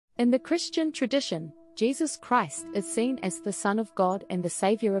In the Christian tradition, Jesus Christ is seen as the Son of God and the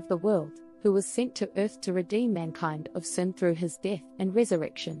Savior of the world, who was sent to earth to redeem mankind of sin through his death and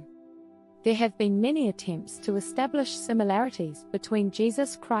resurrection. There have been many attempts to establish similarities between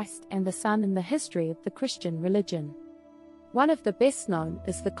Jesus Christ and the Son in the history of the Christian religion. One of the best known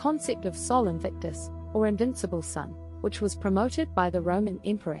is the concept of Sol Invictus, or invincible sun, which was promoted by the Roman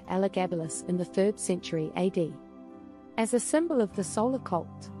Emperor Elagabalus in the 3rd century AD. As a symbol of the solar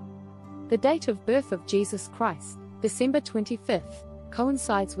cult. The date of birth of Jesus Christ, December 25th,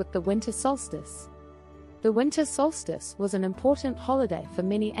 coincides with the winter solstice. The winter solstice was an important holiday for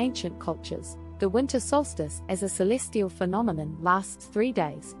many ancient cultures. The winter solstice as a celestial phenomenon lasts 3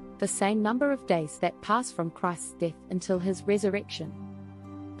 days, the same number of days that pass from Christ's death until his resurrection.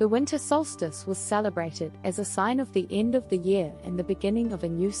 The winter solstice was celebrated as a sign of the end of the year and the beginning of a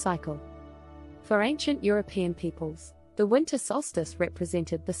new cycle. For ancient European peoples, the winter solstice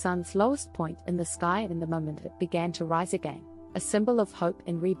represented the sun's lowest point in the sky and the moment it began to rise again, a symbol of hope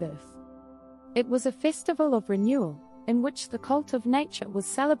and rebirth. It was a festival of renewal, in which the cult of nature was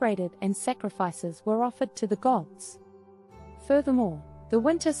celebrated and sacrifices were offered to the gods. Furthermore, the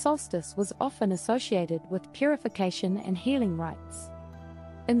winter solstice was often associated with purification and healing rites.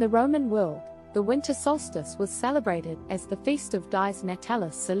 In the Roman world, the winter solstice was celebrated as the feast of Dies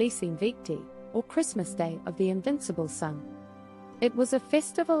Natalis Solicem Victi, or Christmas Day of the Invincible Sun. It was a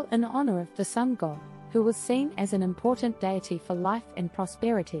festival in honor of the sun god, who was seen as an important deity for life and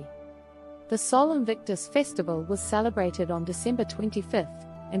prosperity. The Sol Invictus festival was celebrated on December 25th,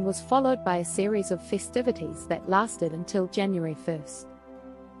 and was followed by a series of festivities that lasted until January 1st.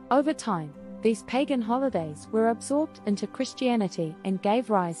 Over time, these pagan holidays were absorbed into Christianity and gave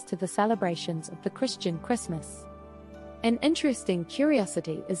rise to the celebrations of the Christian Christmas. An interesting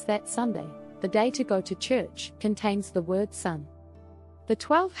curiosity is that Sunday, the day to go to church, contains the word sun. The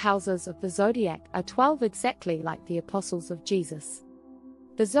 12 houses of the zodiac are 12 exactly like the apostles of Jesus.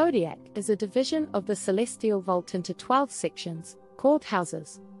 The zodiac is a division of the celestial vault into 12 sections, called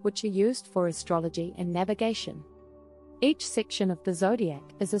houses, which are used for astrology and navigation. Each section of the zodiac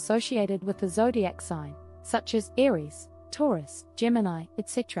is associated with a zodiac sign, such as Aries, Taurus, Gemini,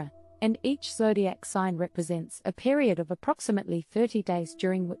 etc., and each zodiac sign represents a period of approximately 30 days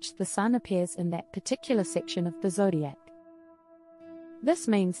during which the sun appears in that particular section of the zodiac. This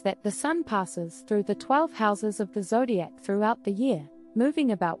means that the sun passes through the 12 houses of the zodiac throughout the year,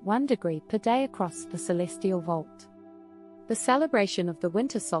 moving about 1 degree per day across the celestial vault. The celebration of the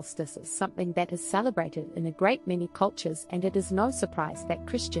winter solstice is something that is celebrated in a great many cultures, and it is no surprise that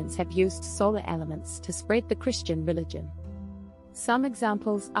Christians have used solar elements to spread the Christian religion. Some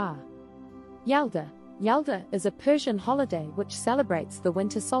examples are Yalda. Yalda is a Persian holiday which celebrates the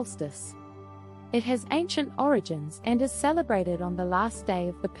winter solstice. It has ancient origins and is celebrated on the last day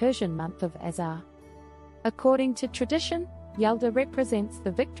of the Persian month of Azar. According to tradition, Yalda represents the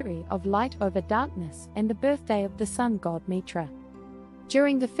victory of light over darkness and the birthday of the sun god Mitra.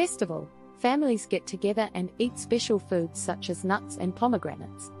 During the festival, families get together and eat special foods such as nuts and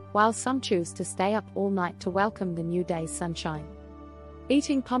pomegranates, while some choose to stay up all night to welcome the new day's sunshine.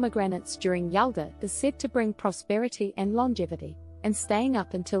 Eating pomegranates during Yalda is said to bring prosperity and longevity, and staying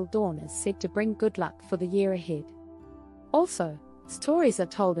up until dawn is said to bring good luck for the year ahead. Also, stories are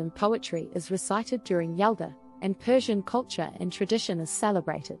told and poetry is recited during Yalda, and Persian culture and tradition is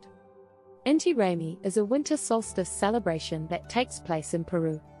celebrated. Inti Raymi is a winter solstice celebration that takes place in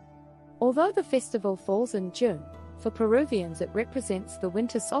Peru. Although the festival falls in June, for Peruvians it represents the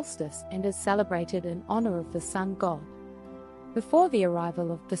winter solstice and is celebrated in honor of the sun god. Before the arrival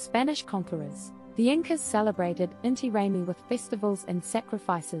of the Spanish conquerors, the Incas celebrated Inti Raymi with festivals and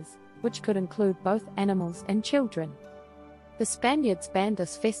sacrifices, which could include both animals and children. The Spaniards banned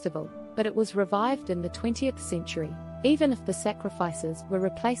this festival, but it was revived in the 20th century, even if the sacrifices were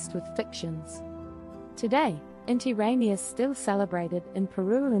replaced with fictions. Today, Inti Raymi is still celebrated in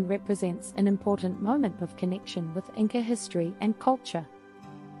Peru and represents an important moment of connection with Inca history and culture.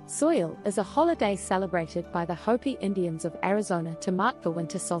 Soil is a holiday celebrated by the Hopi Indians of Arizona to mark the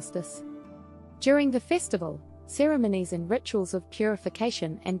winter solstice. During the festival, ceremonies and rituals of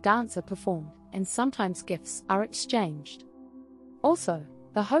purification and dance are performed, and sometimes gifts are exchanged. Also,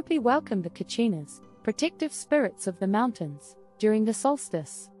 the Hopi welcome the Kachinas, protective spirits of the mountains, during the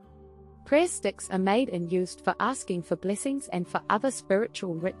solstice. Prayer sticks are made and used for asking for blessings and for other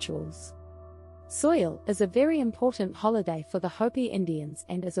spiritual rituals. Soil is a very important holiday for the Hopi Indians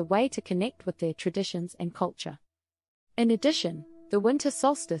and is a way to connect with their traditions and culture. In addition, the winter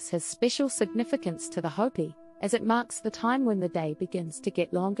solstice has special significance to the Hopi, as it marks the time when the day begins to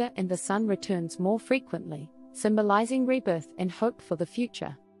get longer and the sun returns more frequently, symbolizing rebirth and hope for the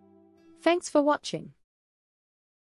future. Thanks for watching.